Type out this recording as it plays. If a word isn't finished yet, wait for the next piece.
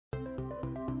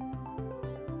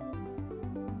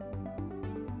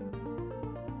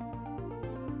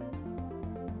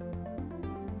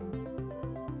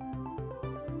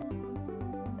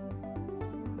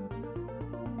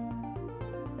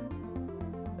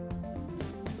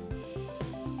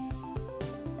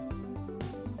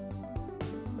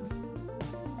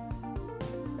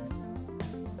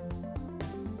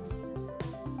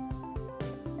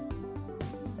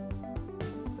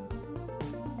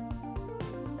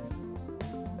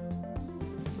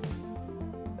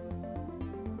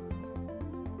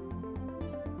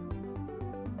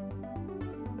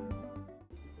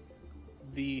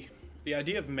the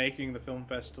idea of making the film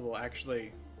festival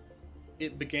actually,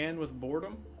 it began with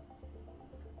boredom,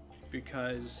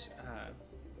 because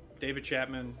David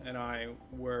Chapman and I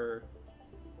were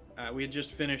we had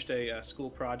just finished a school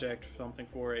project, something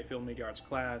for a film media arts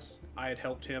class. I had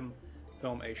helped him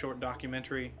film a short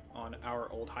documentary on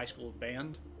our old high school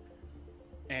band,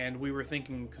 and we were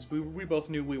thinking, because we both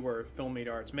knew we were film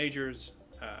media arts majors,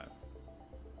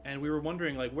 and we were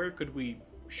wondering, like, where could we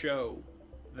show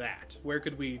that? Where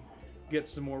could we get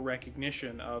some more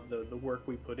recognition of the work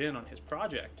we put in on his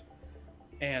project?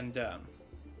 And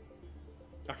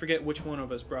I forget which one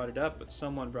of us brought it up, but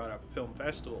someone brought up a film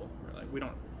festival. We're like, we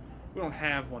don't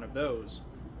have one of those,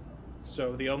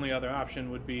 so the only other option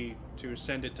would be to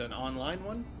send it to an online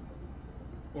one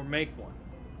or make one.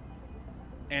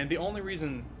 And the only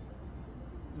reason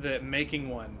that making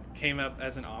one came up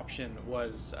as an option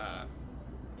was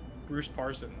Bruce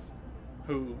Parsons,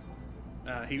 who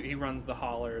he runs The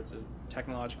Holler. It's a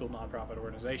technological nonprofit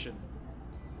organization,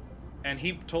 and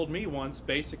he told me once,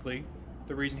 basically,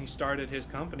 the reason he started his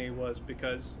company was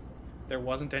because there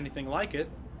wasn't anything like it,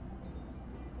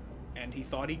 and he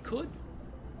thought he could.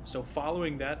 So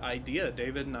following that idea,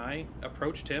 David and I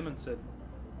approached him and said,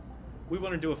 we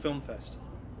want to do a film festival.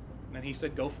 And he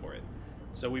said, go for it.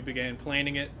 So we began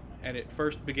planning it, and it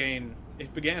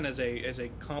began as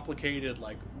a complicated,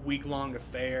 like, week-long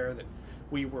affair that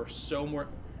we were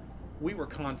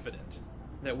confident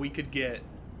that we could get,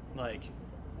 like,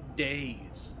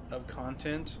 days of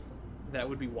content that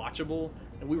would be watchable,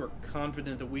 and we were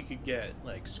confident that we could get,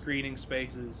 like, screening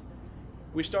spaces.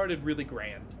 We started really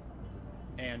grand,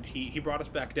 and he brought us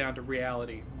back down to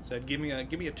reality and said, give me a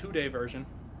 2-day version,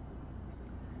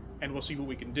 and we'll see what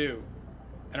we can do.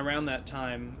 And around that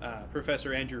time,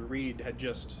 Professor Andrew Reed had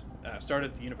just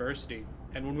started at the university,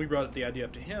 and when we brought the idea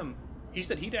up to him, he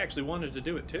said he'd actually wanted to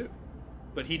do it too,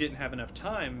 but he didn't have enough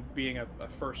time being a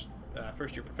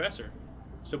first-year professor.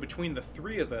 So between the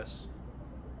three of us,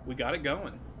 we got it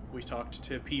going. We talked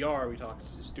to PR, we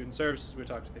talked to student services, we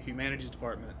talked to the humanities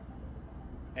department,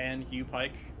 and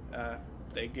UPIKE,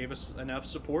 they gave us enough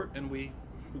support, and we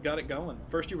got it going.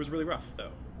 First year was really rough,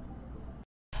 though.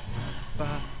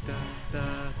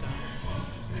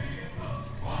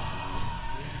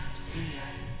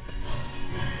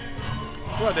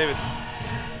 Come on, David.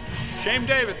 Shame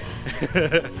David.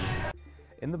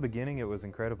 In the beginning, it was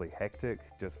incredibly hectic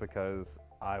just because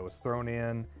I was thrown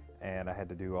in and I had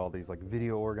to do all these, like,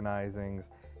 video organizings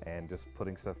and just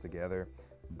putting stuff together.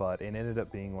 But it ended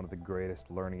up being one of the greatest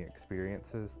learning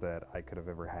experiences that I could have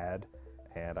ever had,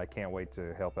 and I can't wait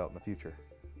to help out in the future.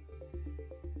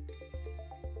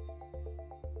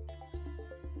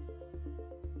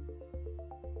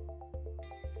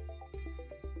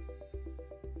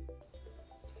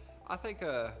 I think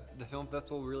the film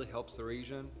festival really helps the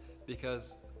region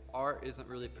because art isn't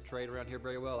really portrayed around here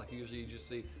very well. Like, usually you just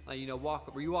see, like, you walk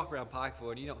around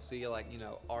Pikeville and you don't see, like,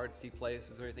 artsy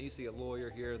places or anything. You see a lawyer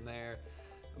here and there,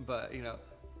 but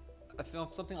a film,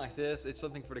 something like this, it's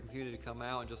something for the community to come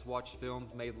out and just watch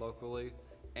films made locally,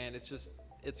 and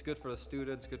it's good for the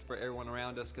students, good for everyone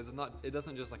around us, because it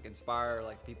doesn't just, like, inspire,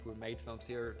 like, people who made films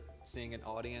here seeing an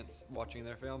audience watching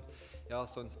their films. It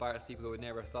also inspires people who would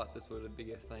never thought this would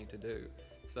be a thing to do.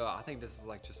 So I think this is,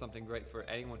 like, just something great for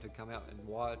anyone to come out and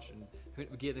watch and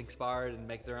get inspired and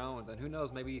make their own. And who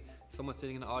knows, maybe someone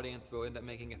sitting in the audience will end up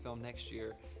making a film next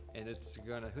year, and it's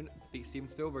gonna beat Steven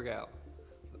Spielberg out.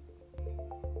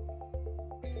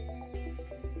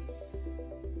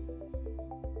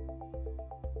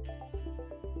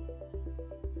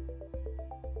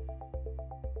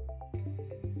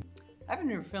 Having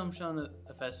your film shown at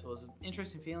a festival is an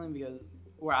interesting feeling, because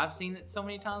where I've seen it so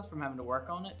many times from having to work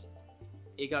on it,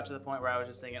 it got to the point where I was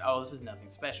just thinking, oh, this is nothing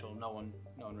special. No one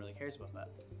really cares about that.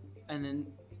 And then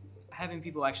having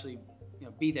people actually,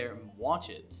 be there and watch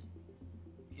it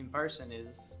in person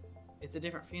it's a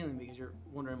different feeling, because you're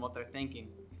wondering what they're thinking.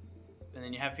 And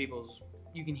then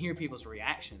you can hear people's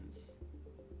reactions.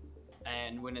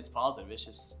 And when it's positive,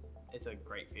 it's a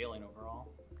great feeling overall.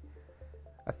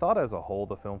 I thought as a whole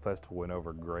the film festival went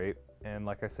over great, and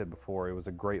like I said before, it was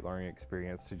a great learning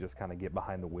experience to just kind of get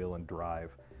behind the wheel and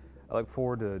drive. I look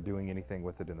forward to doing anything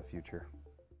with it in the future.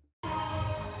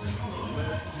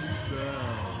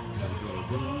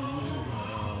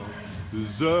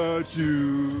 Desert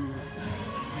you.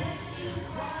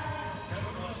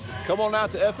 Come on out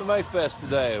to FMA Fest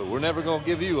today. We're never going to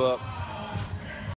give you up.